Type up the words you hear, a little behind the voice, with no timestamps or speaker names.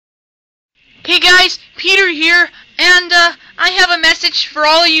Hey guys, Peter here, and I have a message for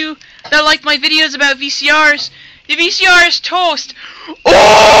all of you that like my videos about VCRs. The VCR is toast.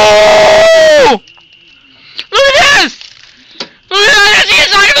 Oh! Look at this! Look at that! That's the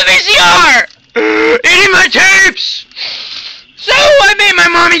inside of a VCR! Eating my tapes! So I made my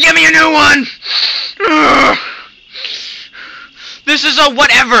mommy get me a new one. This is a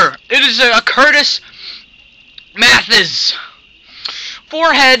whatever. It is a Curtis Mathis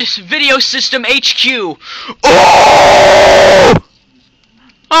Forehead Video System HQ. Oh!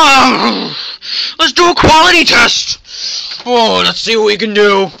 Let's do a quality test. Oh, let's see what we can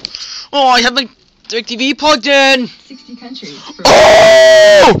do. Oh, I have my TV plugged in. 60 countries.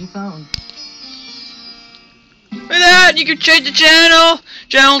 Oh! Phone. Look at that. You can change the channel.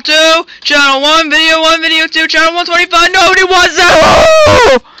 Channel 2, Channel 1, Video 2, Channel 125. Nobody wants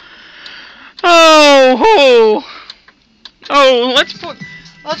that. Oh! Oh,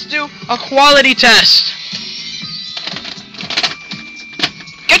 let's do a quality test.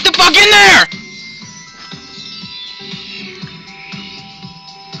 Get the fuck in there!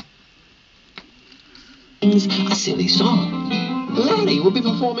 A silly song. Larry will be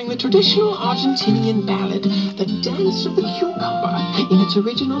performing the traditional Argentinian ballad, The Dance of the Cucumber, in its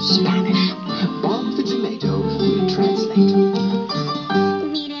original Spanish. Bob the Tomato will translate.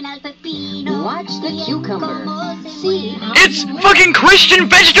 Watch the cucumber. See how It's fucking Christian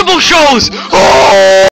vegetable shows! Oh!